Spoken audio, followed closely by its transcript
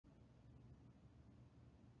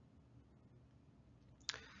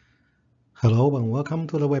Hello and welcome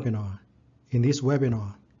to the webinar. In this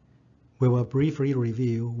webinar, we will briefly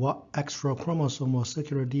review what extrachromosomal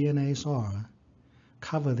circular DNAs are,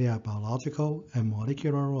 cover their biological and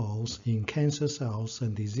molecular roles in cancer cells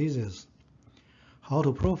and diseases, how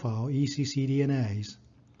to profile eccDNAs,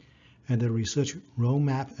 and the research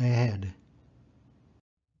roadmap ahead.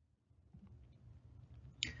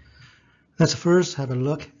 Let's first have a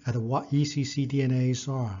look at what eccDNAs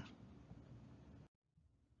are.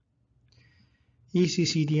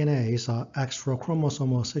 eccDNAs are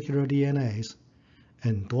extrachromosomal circular DNAs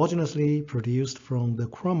endogenously produced from the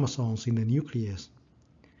chromosomes in the nucleus,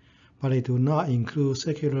 but they do not include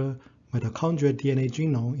circular mitochondrial DNA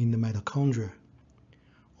genome in the mitochondria,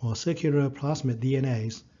 or circular plasmid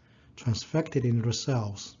DNAs transfected into the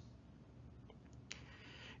cells.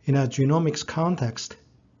 In a genomics context,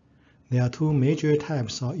 there are two major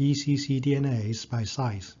types of eccDNAs by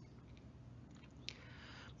size.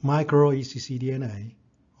 Micro-eccDNA,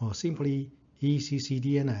 or simply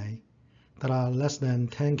eccDNA, that are less than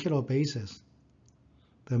 10 kilobases.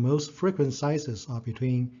 The most frequent sizes are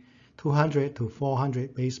between 200 to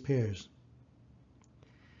 400 base pairs.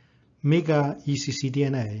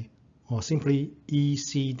 Mega-eccDNA, or simply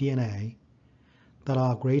eccDNA, that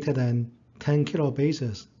are greater than 10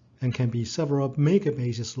 kilobases and can be several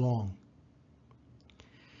megabases long.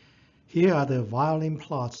 Here are the violin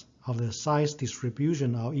plots of the size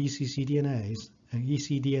distribution of eccDNAs and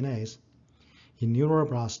eccDNAs in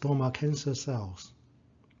neuroblastoma cancer cells.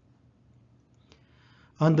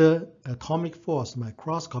 Under atomic force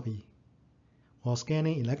microscopy or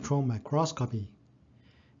scanning electron microscopy,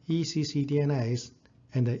 eccDNAs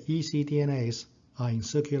and the eccDNAs are in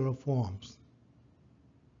circular forms.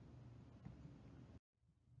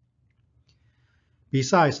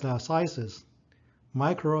 Besides their sizes,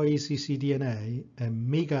 micro-eccDNA and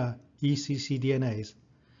mega-eccDNAs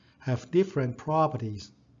have different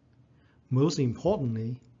properties. Most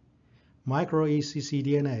importantly,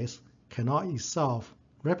 micro-eccDNAs cannot itself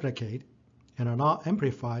replicate and are not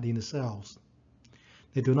amplified in the cells.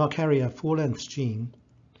 They do not carry a full-length gene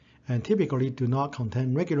and typically do not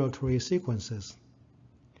contain regulatory sequences.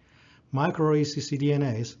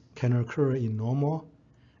 Micro-eccDNAs can occur in normal,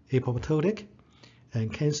 apoptotic,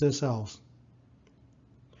 and cancer cells.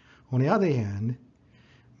 On the other hand,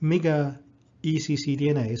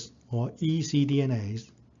 mega-eccDNAs or eccDNAs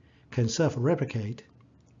can self-replicate,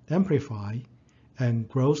 amplify, and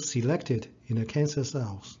growth-selected in the cancer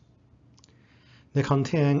cells. They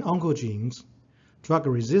contain oncogenes, drug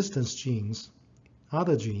resistance genes,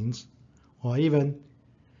 other genes, or even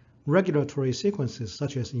regulatory sequences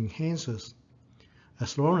such as enhancers,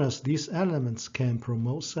 as long as these elements can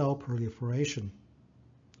promote cell proliferation.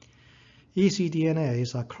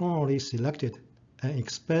 eccDNAs are clonally selected and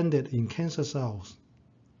expanded in cancer cells.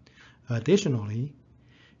 Additionally,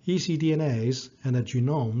 eccDNAs and the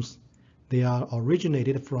genomes they are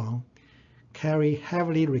originated from carry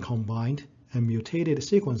heavily recombined and mutated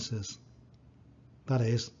sequences. That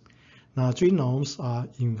is, their genomes are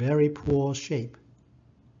in very poor shape.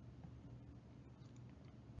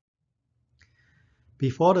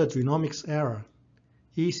 Before the genomics era,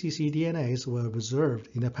 eccDNAs were observed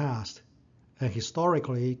in the past and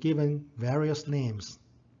historically given various names.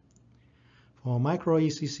 For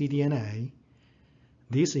micro-eccDNA,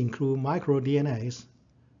 these include microDNAs,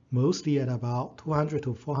 mostly at about 200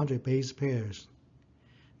 to 400 base pairs,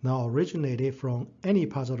 now originated from any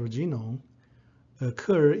part of the genome,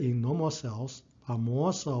 occur in normal cells, but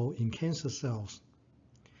more so in cancer cells.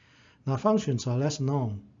 Their functions are less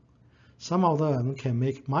known. Some of them can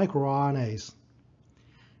make microRNAs,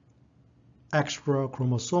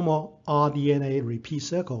 extrachromosomal rDNA repeat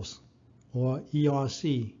circles, or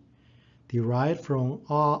ERC, derived from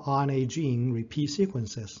rRNA gene repeat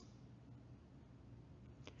sequences.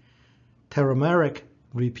 Telomeric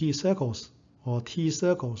repeat circles, or T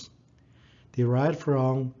circles, derived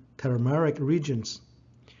from telomeric regions,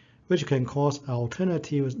 which can cause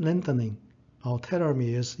alternative lengthening of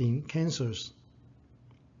telomeres in cancers.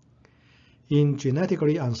 In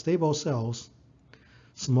genetically unstable cells,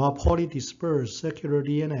 small polydispersed circular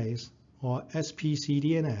DNAs, or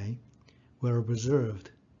SPCDNA, were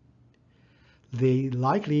observed. They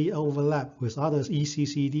likely overlap with other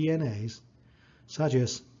eccDNAs, such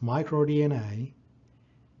as microDNA,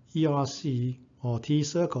 ERC, or T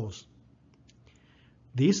circles.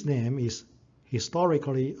 This name is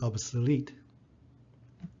historically obsolete.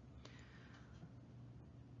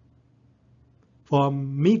 For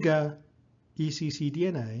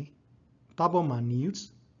mega-eccDNA, double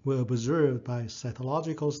minutes were observed by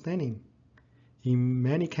cytological staining in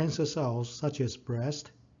many cancer cells such as breast,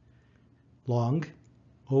 lung,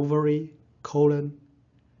 ovary, colon,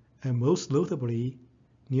 and most notably,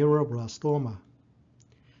 neuroblastoma.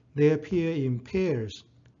 They appear in pairs,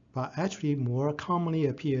 but actually more commonly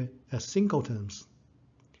appear as singletons.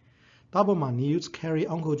 Double minutes carry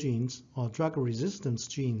oncogenes or drug resistance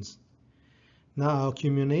genes. Now,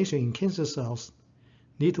 accumulation in cancer cells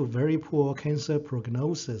lead to very poor cancer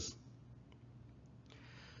prognosis.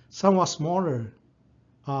 Somewhat smaller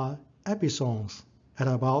are episomes at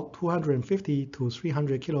about 250 to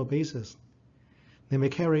 300 kilobases. They may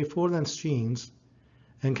carry full-length genes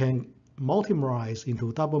and can multimerize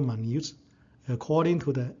into double minutes according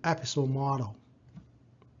to the episome model.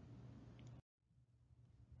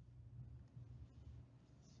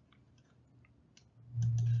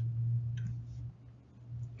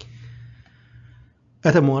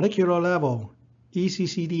 At a molecular level,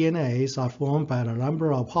 eccDNAs are formed by a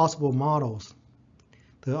number of possible models.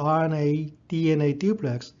 The RNA-DNA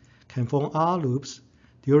duplex can form R loops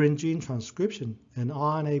during gene transcription and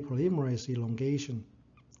RNA polymerase elongation.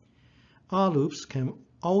 R loops can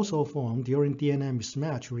also form during DNA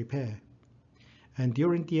mismatch repair and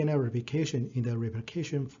during DNA replication in the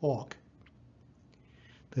replication fork.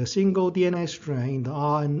 The single DNA strand in the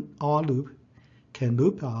R loop can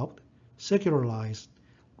loop out, circularize,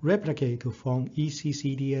 replicate to form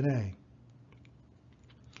eccDNA.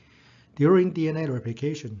 During DNA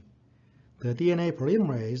replication, the DNA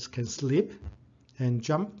polymerase can slip and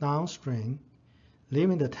jump downstream,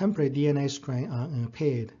 leaving the template DNA strand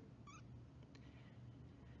unimpaired.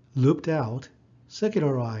 Looped out,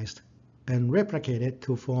 circularized, and replicated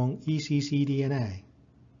to form eccDNA.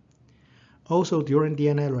 Also during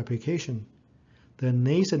DNA replication, the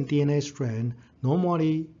nascent DNA strand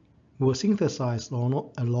normally will synthesize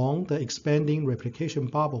along the expanding replication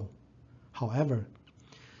bubble. However,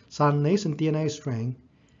 some nascent DNA strand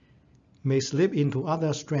may slip into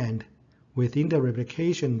other strands within the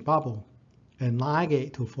replication bubble and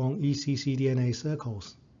ligate to form eccDNA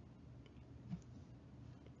circles.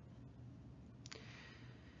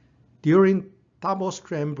 During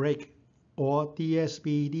double-strand break or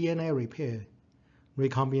DSB DNA repair,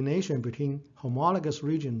 recombination between homologous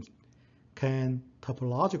regions can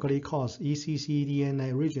topologically cause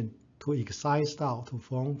eccDNA region to excite out to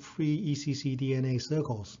form free eccDNA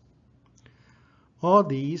circles. All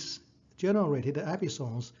these generated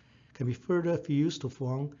episomes can be further fused to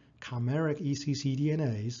form chimeric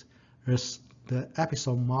eccDNAs as the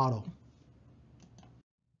episome model.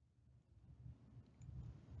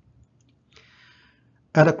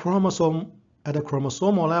 At a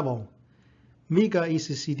chromosomal level, mega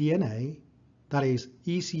eccDNA, that is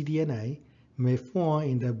eccDNA, may form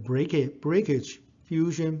in the breakage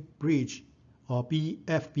fusion bridge or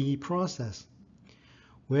BFB process,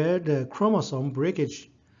 where the chromosome breakage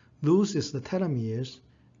loses the telomeres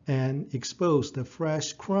and exposes the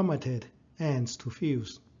fresh chromatid ends to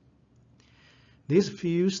fuse. This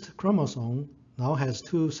fused chromosome now has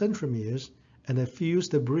two centromeres and a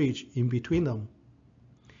fused bridge in between them.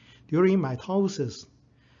 During mitosis,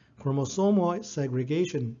 chromosomal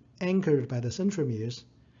segregation anchored by the centromeres,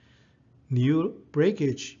 new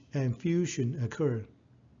breakage and fusion occur.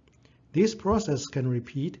 This process can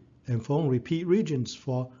repeat and form repeat regions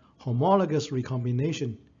for homologous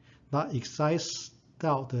recombination that excites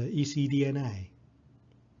out the eccDNA.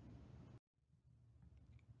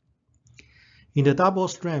 In the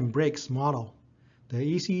double-strand breaks model, the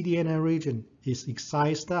eccDNA region is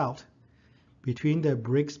excised out between the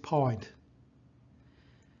breaks point,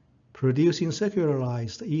 producing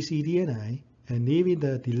circularized eccDNA and leaving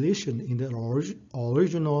the deletion in the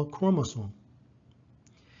original chromosome.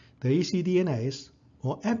 The eccDNAs,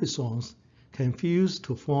 or episomes, can fuse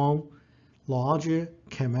to form larger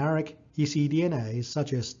chimeric eccDNAs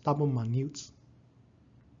such as double minutes.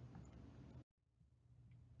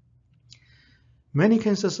 Many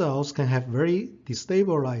cancer cells can have very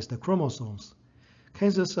destabilized chromosomes.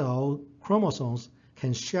 Cancer cell chromosomes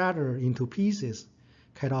can shatter into pieces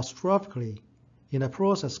catastrophically in a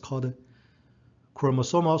process called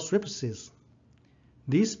chromosomal synthesis.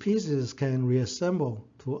 These pieces can reassemble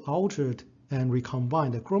to altered and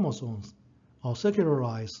recombine the chromosomes or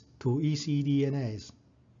circularize to eccDNAs.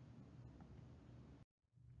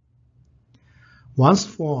 Once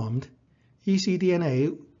formed,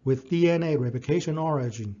 eccDNA with DNA replication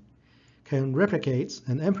origin can replicate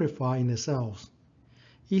and amplify in the cells.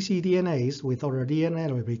 eccDNAs without a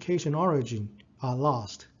DNA replication origin are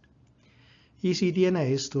lost.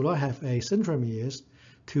 eccDNAs do not have a centromeres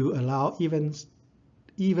to allow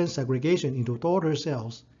even segregation into daughter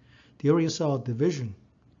cells during cell division.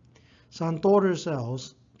 Some daughter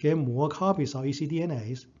cells get more copies of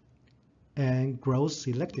eccDNAs and growth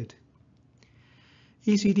selected.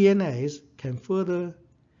 eccDNAs can further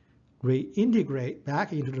reintegrate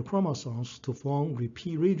back into the chromosomes to form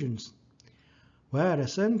repeat regions, while at the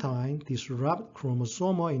same time disrupt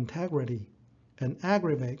chromosomal integrity and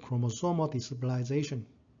aggravate chromosomal destabilization.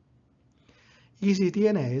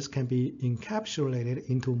 eccDNAs can be encapsulated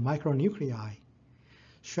into micronuclei,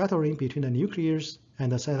 shuttling between the nucleus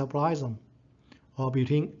and the cytoplasm, or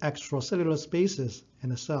between extracellular spaces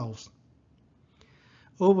and the cells.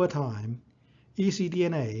 Over time,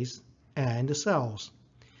 eccDNAs and the cells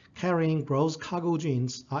carrying growth cargo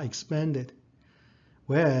genes are expanded,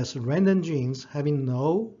 whereas random genes having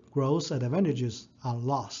no growth advantages are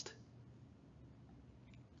lost.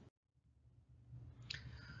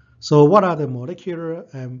 So what are the molecular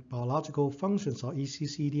and biological functions of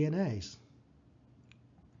eccDNAs?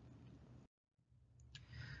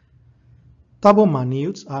 Double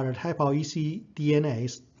minutes are a type of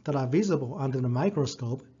eccDNAs that are visible under the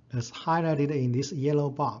microscope as highlighted in this yellow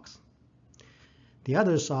box. The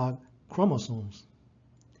others are chromosomes.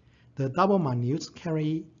 The double minutes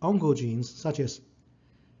carry oncogenes such as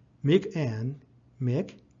MYC-N,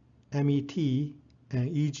 MYC, MET,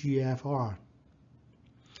 and EGFR.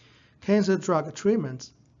 Cancer drug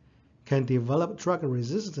treatments can develop drug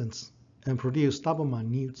resistance and produce double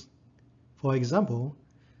minutes. For example,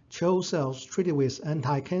 CHO cells treated with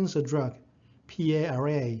anti-cancer drug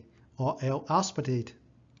PARA or L-aspartate,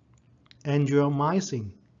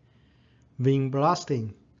 angiomycin,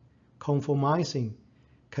 vinblastine, conformycin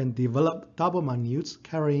can develop double minutes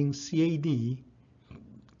carrying CAD,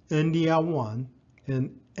 NDR1,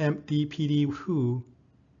 and MDPD2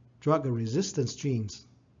 drug resistance genes.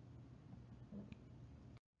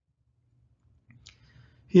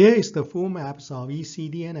 Here is the full maps of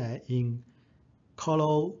eccDNA in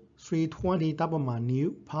colon 320 double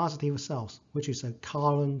minute positive cells, which is a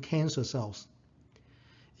colon cancer cells.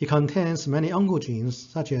 It contains many oncogenes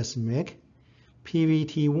such as MYC,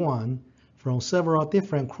 PVT1 from several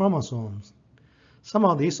different chromosomes. Some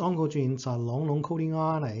of these oncogenes are long non-coding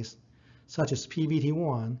RNAs such as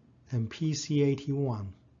PVT1 and PCAT1.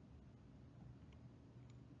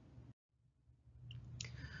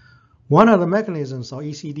 One of the mechanisms of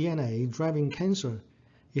eccDNA driving cancer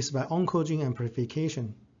is by oncogene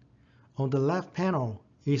amplification. On the left panel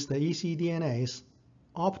is the eccDNAs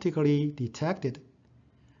optically detected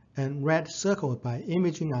and red circled by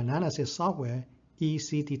imaging analysis software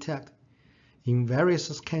eccDetect in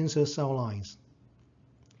various cancer cell lines.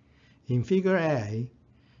 In Figure A,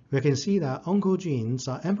 we can see that oncogenes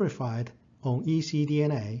are amplified on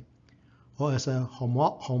eccDNA or as a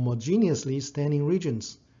homogeneously staining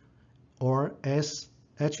regions, or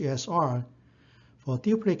HSR, for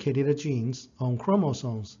duplicated genes on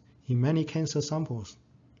chromosomes in many cancer samples.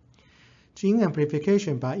 Gene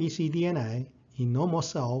amplification by eccDNA in normal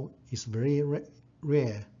cell is very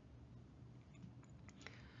rare.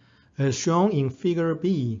 As shown in Figure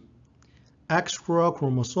B,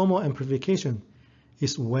 extrachromosomal amplification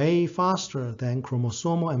is way faster than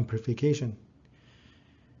chromosomal amplification.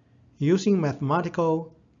 Using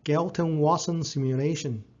mathematical Galton-Watson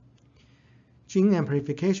simulation, gene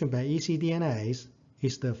amplification by eccDNAs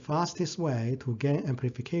is the fastest way to gain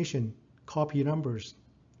amplification copy numbers,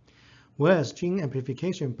 whereas gene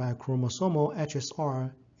amplification by chromosomal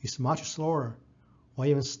HSR is much slower, or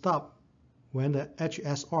even stop when the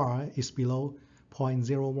HSR is below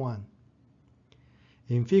 0.01.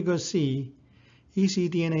 In Figure C,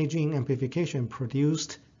 eccDNA gene amplification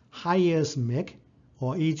produced highest MYC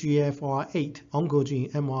or EGFR8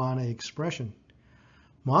 oncogene mRNA expression,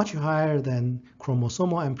 much higher than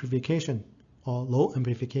chromosomal amplification or low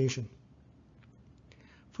amplification.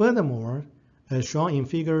 Furthermore, as shown in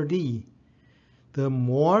Figure D, the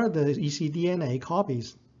more the eccDNA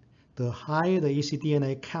copies, the higher the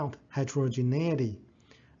eccDNA count heterogeneity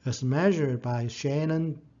as measured by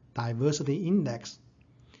Shannon Diversity Index.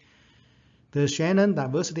 The Shannon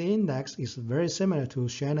Diversity Index is very similar to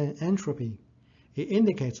Shannon entropy. It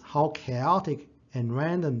indicates how chaotic and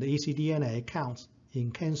random the eccDNA counts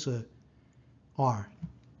in cancer are.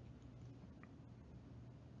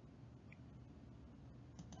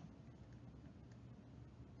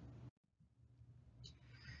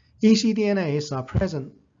 eccDNAs are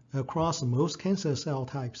present across most cancer cell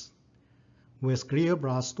types, with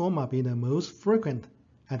glioblastoma being the most frequent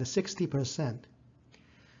at 60%.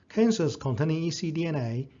 Cancers containing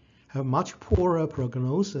eccDNA have much poorer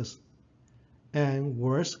prognosis and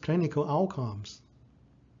worse clinical outcomes.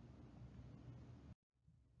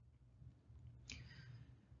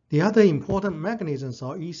 The other important mechanisms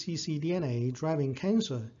of eccDNA driving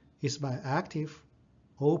cancer is by active,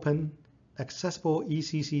 open, accessible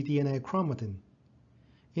eccDNA chromatin.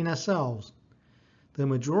 In a cell, The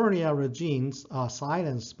majority of the genes are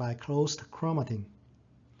silenced by closed chromatin.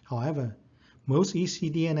 However, most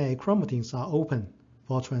eccDNA chromatins are open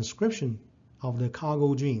for transcription of the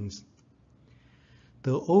cargo genes.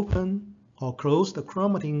 The open or closed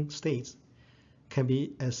chromatin states can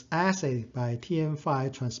be assayed by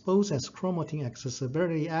TM5 transposase chromatin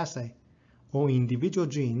accessibility assay on individual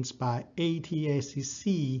genes by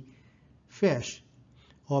ATACC FISH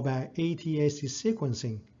or by ATAC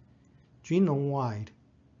sequencing genome-wide,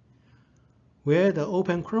 where the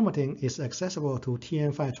open chromatin is accessible to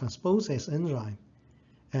TM5 transposase enzyme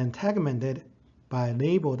and segmented by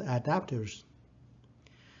labeled adapters.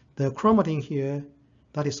 The chromatin here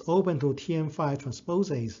that is open to TM5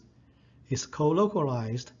 transposase is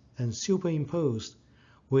co-localized and superimposed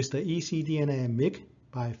with the eccDNA MYC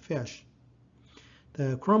by FISH.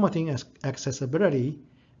 The chromatin accessibility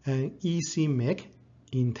and EC-MYC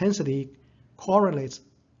intensity correlates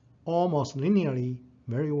almost linearly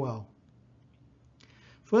very well.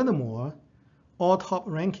 Furthermore, all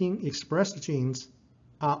top-ranking expressed genes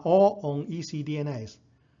are all on eccDNAs,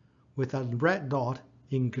 with a red dot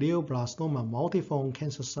in glioblastoma multiforme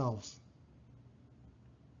cancer cells.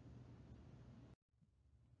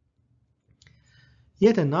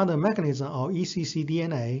 Yet another mechanism of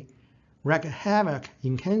eccDNA wreak havoc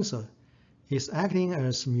in cancer is acting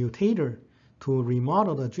as mutator to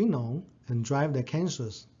remodel the genome and drive the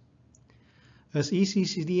cancers. As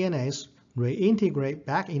eccDNAs reintegrate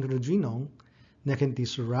back into the genome, they can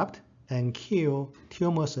disrupt and kill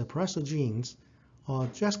tumor suppressor genes or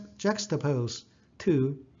juxtapose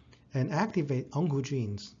to and activate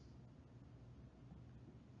oncogenes.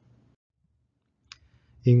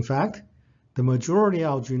 In fact, the majority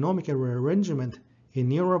of genomic rearrangement in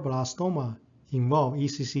neuroblastoma involve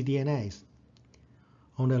eccDNAs.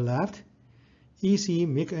 On the left,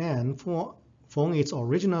 EC-MYC-N from its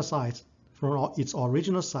original site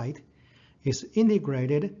is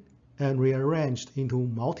integrated and rearranged into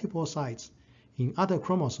multiple sites in other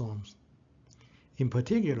chromosomes. In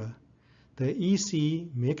particular, the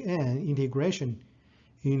EC-MYC-N integration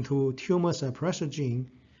into tumor suppressor gene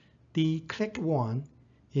DCLIC1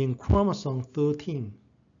 in chromosome 13,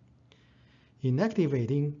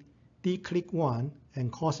 inactivating DCLIC1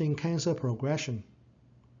 and causing cancer progression.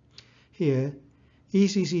 Here,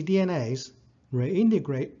 eccDNAs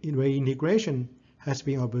reintegration has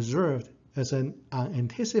been observed as an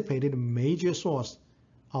unanticipated major source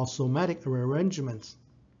of somatic rearrangements.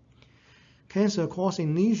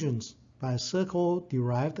 Cancer-causing lesions by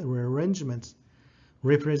circle-derived rearrangements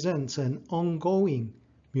represents an ongoing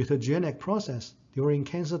mutagenic process during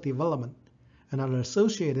cancer development and are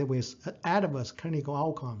associated with adverse clinical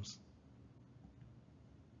outcomes.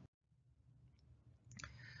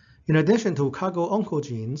 In addition to cargo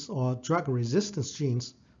oncogenes or drug resistance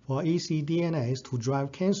genes for eccDNAs to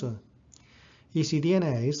drive cancer,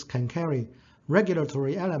 eccDNAs can carry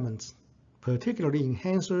regulatory elements, particularly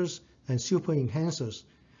enhancers and superenhancers,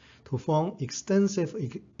 to form extensive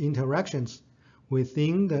interactions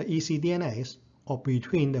within the eccDNAs or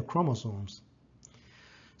between the chromosomes.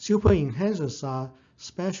 Superenhancers are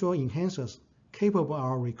special enhancers capable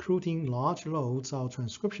of recruiting large loads of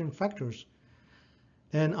transcription factors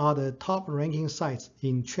and are the top-ranking sites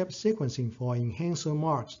in chip sequencing for enhancer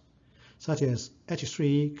marks, such as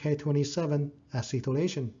H3K27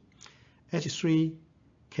 acetylation,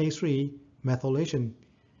 H3K3 methylation,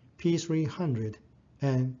 P300,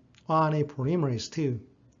 and RNA polymerase II.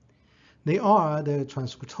 They are the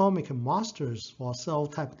transcriptomic masters for cell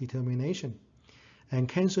type determination and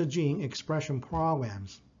cancer gene expression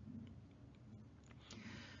programs.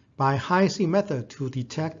 By Hi-C method to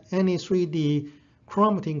detect any 3D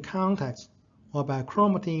chromatin contacts or by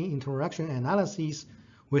chromatin interaction analysis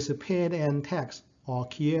with paired end tags or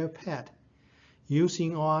KIR-PET,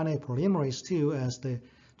 using RNA polymerase II as the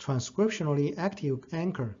transcriptionally active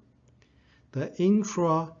anchor, the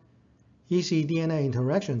intra-eccDNA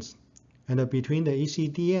interactions and between the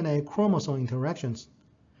eccDNA chromosome interactions,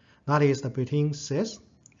 that is, between cis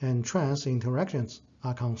and trans interactions,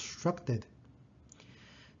 are constructed.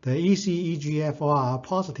 The EC-EGFR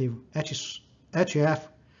positive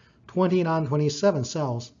HF2927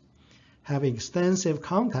 cells have extensive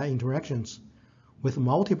contact interactions with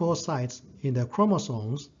multiple sites in the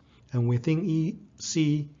chromosomes and within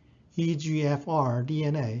EC-EGFR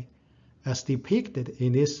DNA, as depicted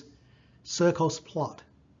in this circles plot.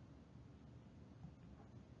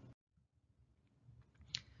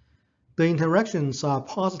 The interactions are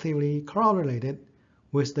positively correlated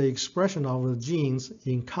with the expression of the genes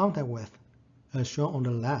in contact with, as shown on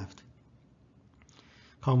the left.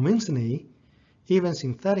 Convincingly, even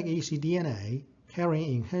synthetic eccDNA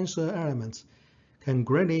carrying enhancer elements can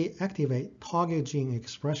greatly activate target gene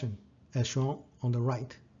expression, as shown on the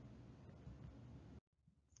right.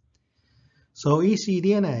 So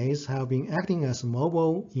eccDNAs have been acting as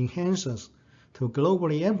mobile enhancers to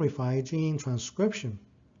globally amplify gene transcription.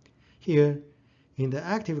 Here, in the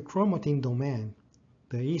active chromatin domain,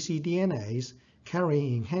 the eccDNAs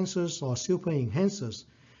carrying enhancers or super enhancers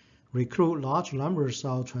recruit large numbers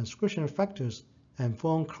of transcription factors and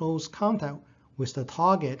form close contact with the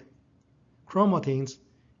target chromatins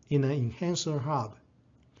in an enhancer hub.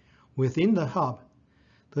 Within the hub,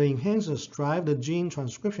 the enhancers drive the gene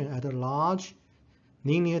transcription at large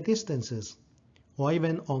linear distances, or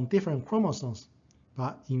even on different chromosomes,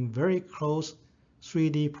 but in very close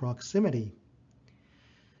 3D proximity.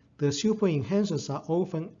 The super enhancers are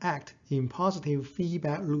often act in positive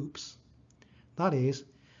feedback loops. That is,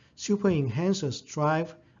 super enhancers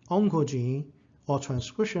drive oncogene or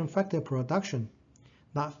transcription factor production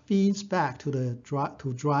that feeds back to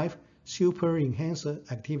drive super enhancer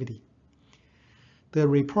activity. The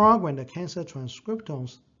reprogrammed cancer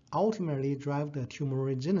transcriptomes ultimately drive the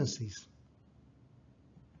tumorigenesis.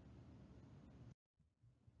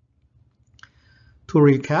 To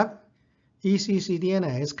recap,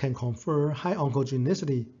 eccDNAs can confer high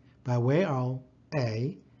oncogenicity by way of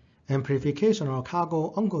A. Amplification of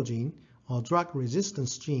cargo oncogene or drug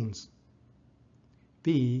resistance genes.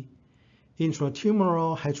 B.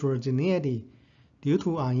 Intratumoral heterogeneity due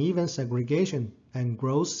to uneven segregation and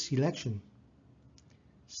gross selection.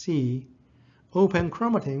 C. Open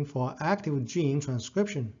chromatin for active gene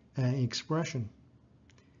transcription and expression.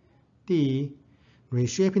 D.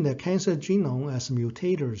 Reshaping the cancer genome as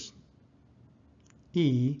mutators.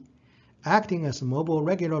 E. Acting as mobile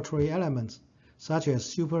regulatory elements such as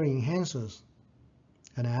super enhancers.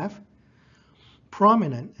 And F.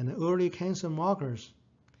 Prominent and early cancer markers.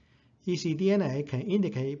 eccDNA can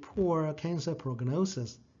indicate poor cancer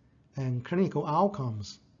prognosis and clinical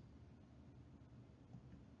outcomes.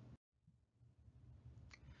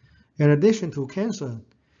 In addition to cancer,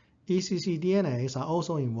 eccDNAs are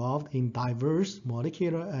also involved in diverse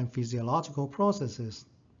molecular and physiological processes.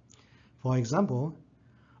 For example,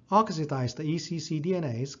 oxidized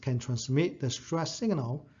eccDNAs can transmit the stress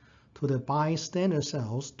signal to the bystander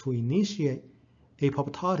cells to initiate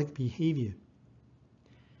apoptotic behavior.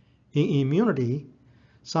 In immunity,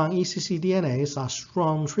 some eccDNAs are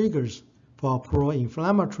strong triggers for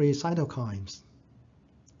pro-inflammatory cytokines.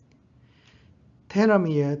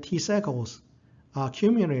 Telomere T cycles are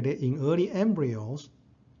accumulated in early embryos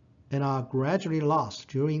and are gradually lost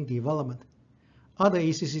during development. Other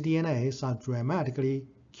eccDNAs are dramatically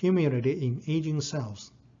accumulated in aging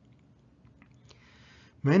cells.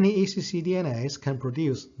 Many eccDNAs can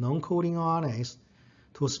produce non-coding RNAs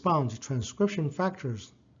to sponge transcription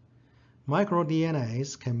factors.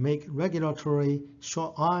 MicroDNAs can make regulatory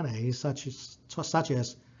short RNAs such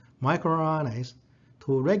as microRNAs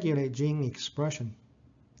to regulate gene expression.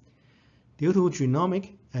 Due to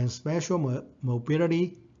genomic and spatial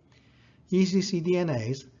mobility,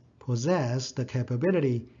 eccDNAs possess the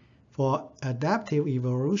capability for adaptive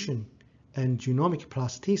evolution and genomic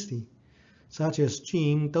plasticity, such as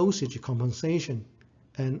gene dosage compensation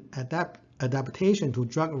and adaptation to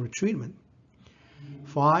drug retreatment,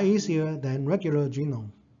 far easier than regular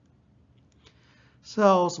genome.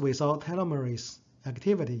 Cells without telomerase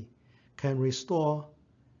activity can restore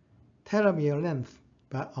telomere length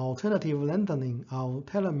by alternative lengthening of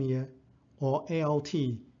telomere or ALT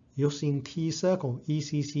using T-circle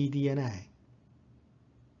eccDNA.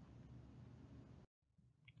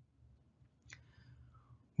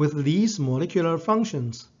 With these molecular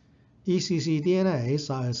functions, eccDNAs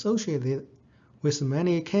are associated with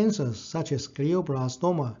many cancers such as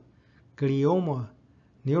glioblastoma, glioma,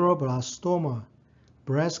 neuroblastoma,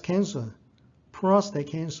 breast cancer, prostate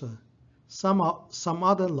cancer. Some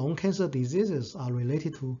other lung cancer diseases are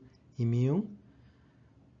related to immune,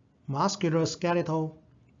 musculoskeletal,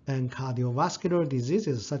 and cardiovascular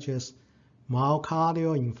diseases such as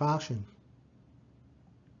myocardial infarction.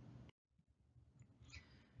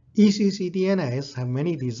 eccDNAs have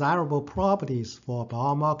many desirable properties for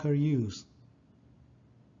biomarker use.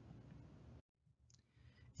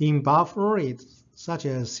 In biofluids such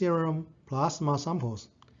as serum plasma samples,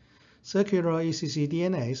 circular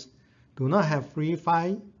eccDNAs do not have free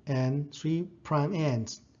 5' and 3'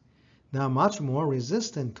 ends. They are much more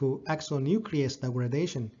resistant to exonuclease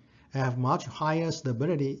degradation and have much higher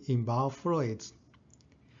stability in biofluids.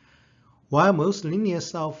 While most linear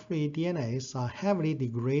cell-free DNAs are heavily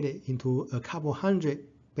degraded into a couple hundred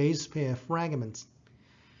base pair fragments,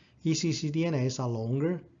 eccDNAs are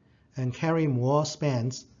longer and carry more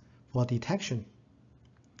spans for detection.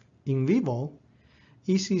 In vivo,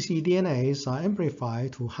 eccDNAs are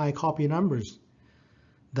amplified to high copy numbers.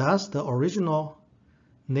 Thus, the original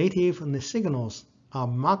native signals are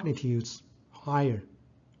magnitudes higher.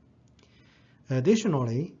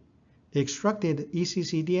 Additionally, extracted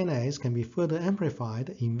eccDNAs can be further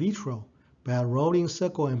amplified in vitro by a rolling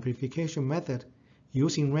circle amplification method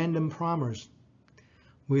using random primers,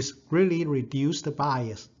 with greatly reduced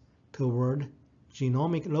bias toward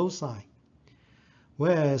genomic loci,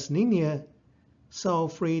 whereas linear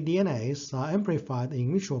cell-free DNAs are amplified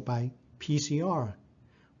in vitro by PCR,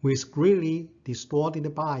 with greatly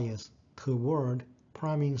distorted bias toward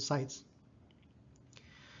priming sites.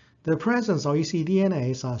 The presence of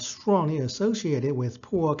eccDNAs are strongly associated with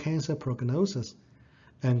poor cancer prognosis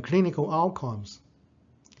and clinical outcomes.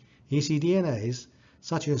 eccDNAs,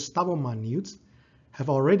 such as double minutes, have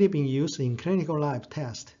already been used in clinical lab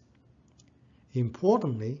tests.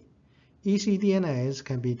 Importantly, eccDNAs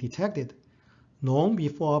can be detected long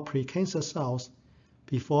before precancer cells,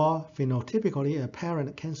 before phenotypically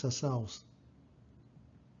apparent cancer cells.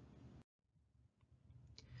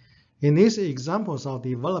 In these examples of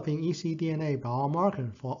developing eccDNA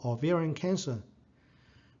biomarker for ovarian cancer,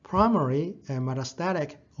 primary and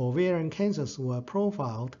metastatic ovarian cancers were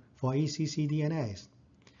profiled for eccDNAs.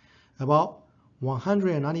 About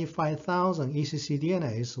 195,000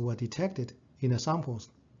 eccDNAs were detected in the samples.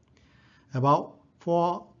 About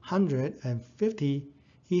 450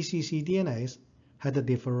 eccDNAs had the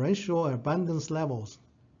differential abundance levels.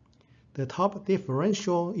 The top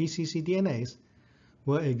differential eccDNAs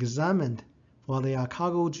were examined for their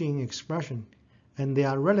cargo gene expression and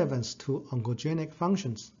their relevance to oncogenic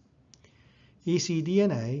functions.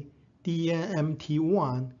 eccDNA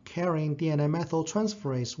DNMT1 carrying DNA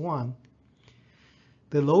methyltransferase 1,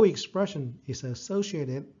 the low expression is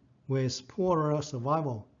associated with poorer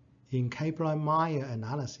survival in Kaplan-Meier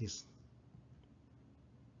analysis.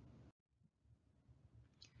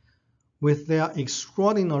 With their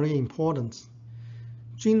extraordinary importance,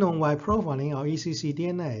 genome-wide profiling of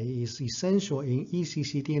eccDNA is essential in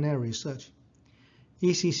eccDNA research.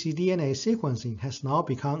 eccDNA sequencing has now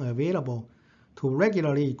become available to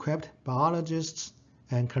regularly equipped biologists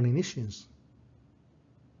and clinicians.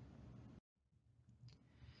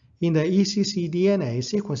 In the eccDNA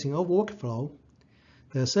sequencing workflow,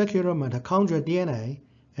 the circular mitochondrial DNA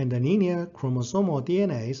and the linear chromosomal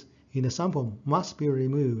DNAs in the sample must be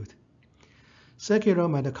removed. Circular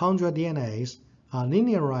mitochondrial DNAs are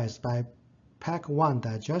linearized by PAC1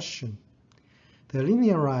 digestion. The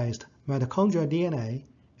linearized mitochondrial DNA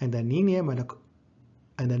and the linear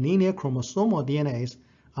chromosomal DNAs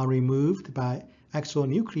are removed by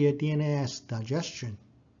exonuclear DNAs digestion.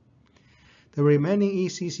 The remaining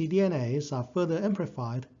eccDNAs are further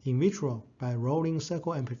amplified in vitro by rolling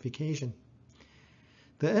circle amplification.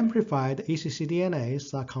 The amplified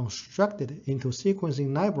eccDNAs are constructed into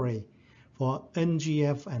sequencing library for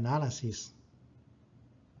NGF analysis.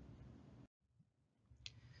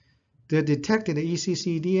 The detected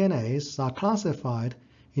eccDNAs are classified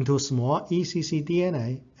into small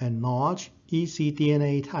eccDNA and large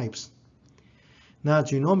eccDNA types. Now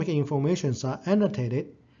genomic information are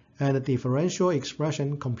annotated and the differential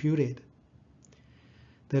expression computed.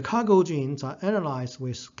 The cargo genes are analyzed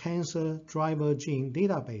with cancer driver gene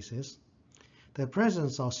databases. The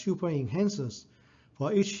presence of super enhancers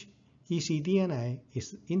for each eccDNA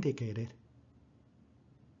is indicated.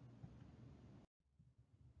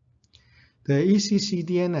 The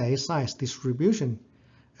eccDNA size distribution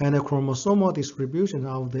and the chromosomal distribution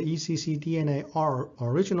of the eccDNA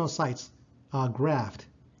original sites are graphed.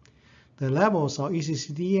 The levels of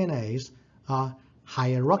eccDNAs are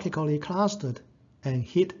hierarchically clustered and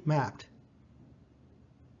heat mapped.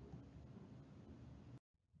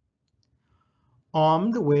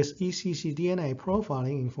 Armed with eccDNA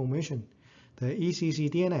profiling information, the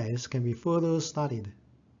eccDNAs can be further studied.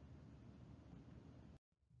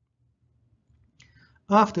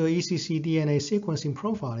 After eccDNA sequencing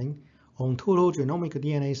profiling on total genomic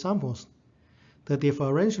DNA samples, the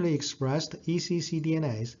differentially expressed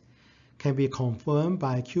eccDNAs can be confirmed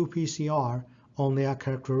by qPCR on their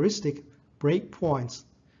characteristic breakpoints,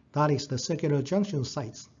 that is, the circular junction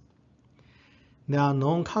sites. Their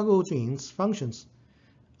non-cargo genes functions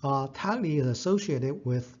are tightly associated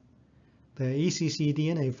with the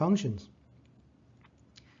eccDNA functions.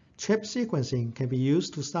 Chip sequencing can be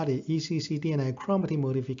used to study eccDNA chromatin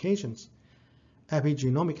modifications,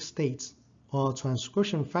 epigenomic states, or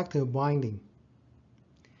transcription factor binding.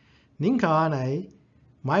 lincRNA,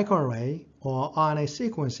 microarray, or RNA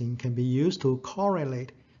sequencing can be used to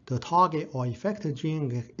correlate the target or effector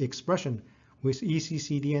gene expression with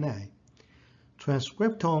eccDNA.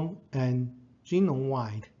 Transcriptome and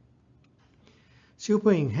genome-wide.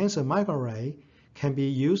 Super-enhancer microarray can be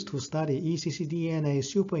used to study eccDNA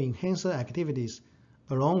super-enhancer activities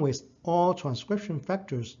along with all transcription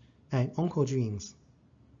factors and oncogenes.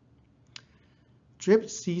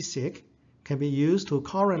 DRIP-seq can be used to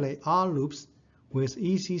correlate R loops with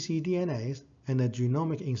eccDNAs and the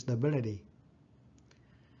genomic instability.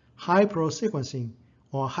 High-pro sequencing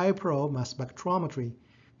or high-pro mass spectrometry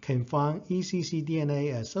can find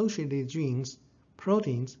eccDNA-associated genes,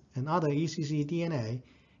 proteins, and other eccDNA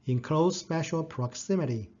in close spatial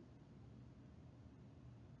proximity.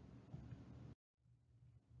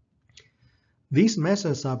 These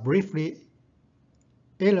methods are briefly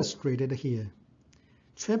illustrated here.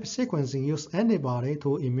 TRIP sequencing uses antibody to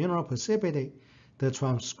immunoprecipitate the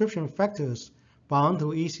transcription factors bound to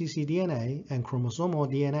eccDNA and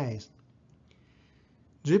chromosomal DNAs.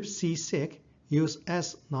 DRIP-seq uses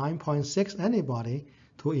S9.6 antibody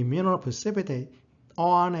to immunoprecipitate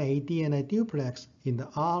RNA-DNA duplex in the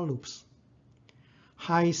R loops.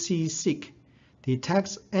 High-C-seq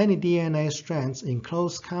detects any DNA strands in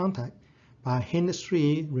close contact by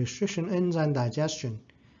Hnd3 restriction enzyme digestion,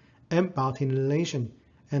 M-butyrylation,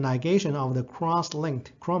 and ligation of the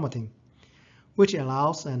cross-linked chromatin, which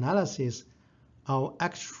allows analysis of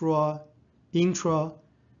extra, intra,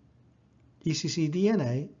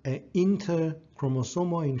 eccDNA and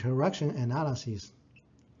inter-chromosomal interaction analysis.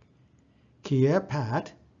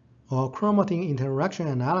 KIR-PAT, or chromatin interaction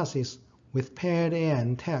analysis with paired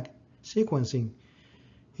end tag sequencing,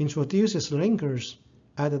 introduces linkers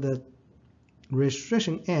at the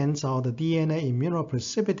restriction ends of the DNA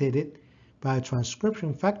immunoprecipitated by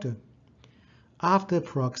transcription factor. After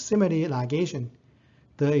proximity ligation,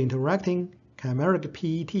 the interacting chimeric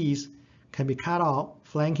PETs can be cut off,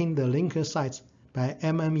 flanking the linker sites by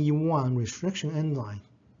MME1 restriction enzyme.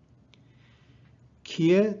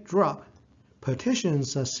 KIR-DROP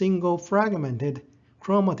partitions a single fragmented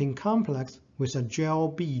chromatin complex with a gel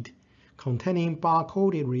bead containing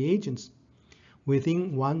barcoded reagents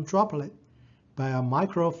within one droplet by a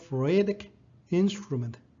microfluidic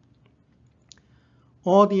instrument.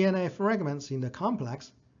 All DNA fragments in the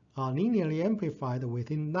complex are linearly amplified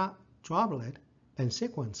within that droplet and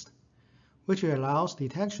sequenced, which allows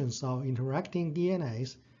detections of interacting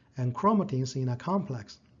DNAs and chromatins in a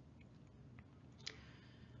complex.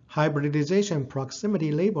 Hybridization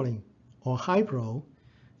proximity labeling, or HyPro,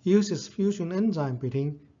 uses fusion enzyme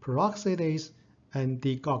between peroxidase and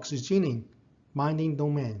deoxygenin binding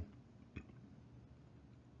domain.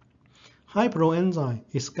 HyPro enzyme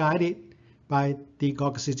is guided by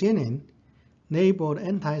deoxygenin labeled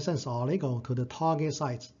antisense oligo to the target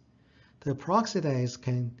sites. The peroxidase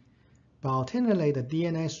can biotinylate the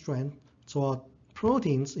DNA strand toward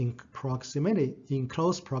proteins in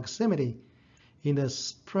close proximity in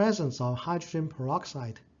the presence of hydrogen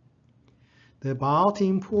peroxide. The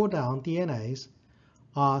biotin pull-down DNAs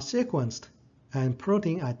are sequenced and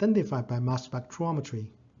protein identified by mass spectrometry.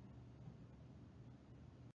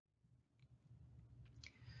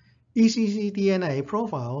 eccDNA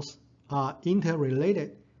profiles are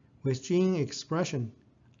interrelated with gene expression,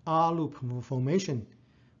 R loop formation,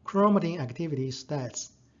 chromatin activity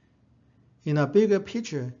stats. In a bigger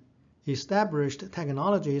picture, established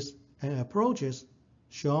technologies and approaches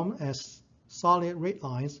shown as solid red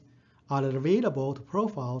lines are available to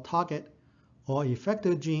profile target or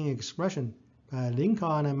effective gene expression by linked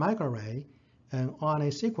RNA microarray and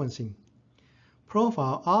RNA sequencing.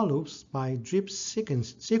 Profile R loops by DRIP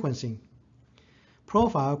sequencing.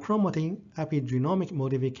 Profile chromatin epigenomic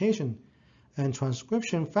modification and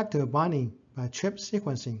transcription factor binding by TRIP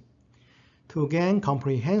sequencing to gain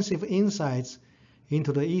comprehensive insights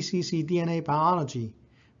into the eccDNA biology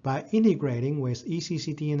by integrating with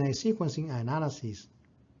eccDNA sequencing analysis.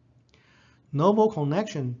 Novel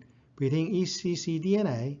connection between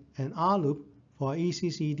eccDNA and R loop for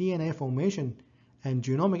eccDNA formation and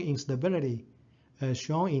genomic instability, as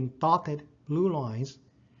shown in dotted blue lines,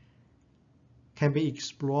 can be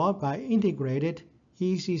explored by integrated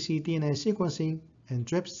eccDNA sequencing and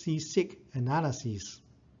DRIP-seq analysis.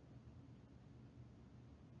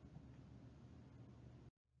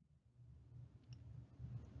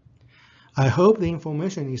 I hope the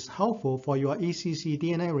information is helpful for your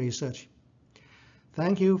eccDNA research.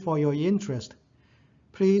 Thank you for your interest.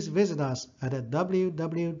 Please visit us at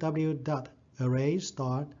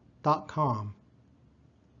www.arraystart.com.